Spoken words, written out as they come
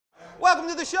Welcome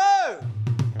to the show.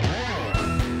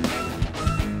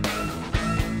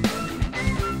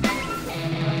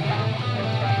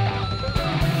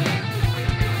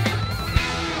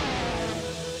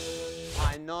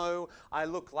 I know I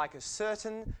look like a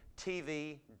certain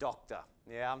TV doctor.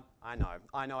 Yeah, I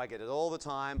know I get it all the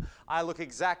time. I look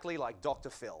exactly like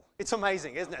Dr. Phil. It's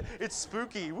amazing, isn't it? It's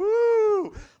spooky,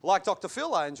 woo! Like Dr.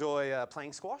 Phil, I enjoy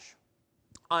playing squash.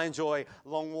 I enjoy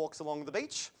long walks along the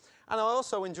beach. And I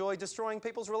also enjoy destroying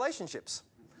people's relationships.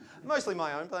 Mostly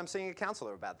my own, but I'm seeing a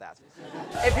counsellor about that.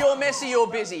 If you're messy,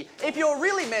 you're busy. If you're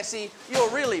really messy, you're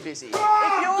really busy.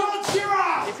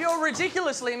 If you're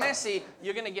ridiculously messy,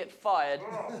 you're going to get fired.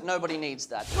 Nobody needs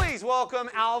that. Please welcome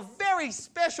our very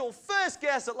special first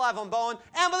guest at Live on Bowen,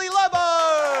 Amberly Lobo!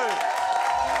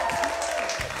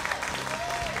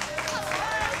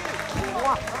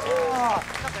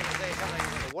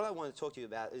 What I want to talk to you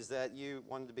about is that you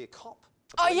wanted to be a cop.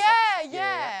 Oh,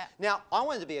 yeah. Now, I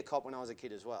wanted to be a cop when I was a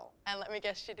kid as well. And let me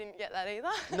guess, you didn't get that either?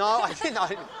 No, I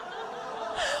didn't.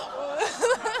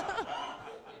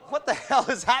 What the hell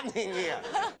is happening here?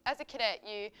 As a cadet,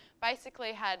 you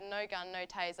basically had no gun, no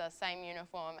taser, same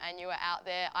uniform, and you were out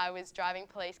there. I was driving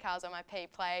police cars on my P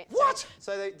plates. What?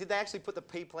 So did they actually put the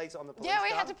P plates on the police Yeah,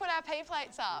 we car? had to put our P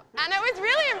plates up. And it was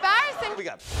really embarrassing. Here we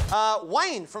go.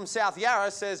 Wayne from South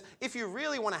Yarra says, if you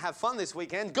really want to have fun this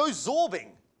weekend, go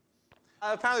zorbing.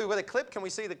 Apparently we've got a clip. Can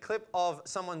we see the clip of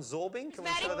someone zorbing? Can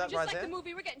we show that right there? Just like the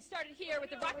movie, we're getting started here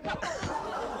with the rock and roll.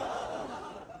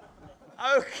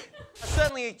 Okay.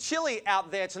 Certainly chilly out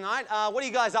there tonight. What are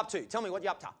you guys up to? Tell me what you're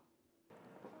up to.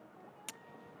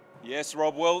 Yes,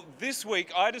 Rob. Well, this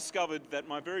week I discovered that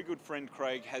my very good friend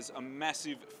Craig has a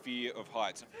massive fear of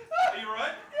heights. Are you all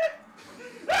right?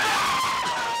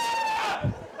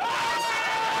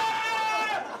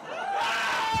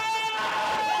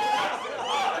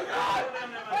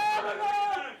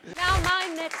 Now, my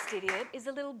next idiot is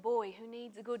a little boy who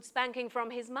needs a good spanking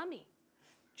from his mummy,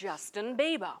 Justin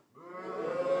Bieber.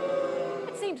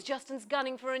 It seems Justin's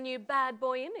gunning for a new bad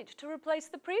boy image to replace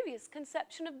the previous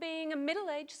conception of being a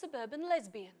middle-aged suburban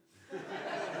lesbian.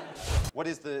 What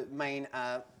is the main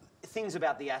things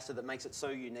about the acid that makes it so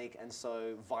unique and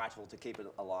so vital to keep it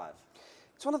alive?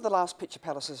 It's one of the last picture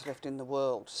palaces left in the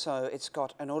world. So it's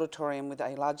got an auditorium with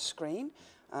a large screen,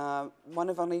 one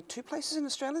of only 2 places in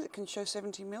Australia that can show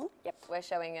 70mm. Yep, we're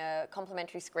showing a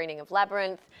complimentary screening of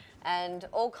Labyrinth, and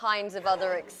all kinds of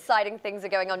other exciting things are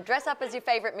going on. Dress up as your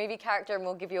favourite movie character and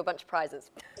we'll give you a bunch of prizes.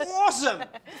 Awesome!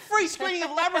 Free screening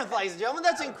of Labyrinth, ladies and gentlemen.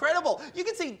 That's incredible. You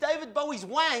can see David Bowie's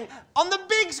Wang on the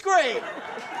big screen.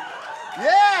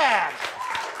 Yeah!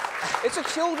 It's a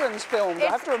children's film, I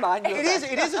have to remind you. It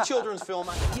is a children's film.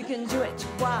 You can do it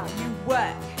while you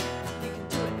work. You can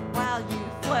do it while you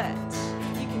flirt.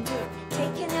 You can do it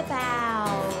taking a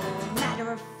bow.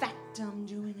 Matter of fact, I'm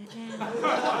doing it now.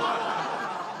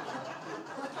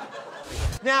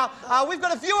 Now, we've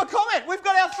got a viewer comment. We've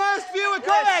got our first viewer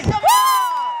comment. Come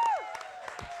on!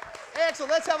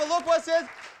 Excellent. Let's have a look. What it says?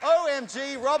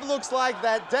 OMG, Rob looks like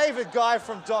that David guy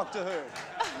from Doctor Who.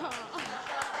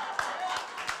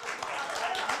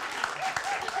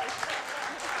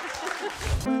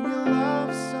 When you're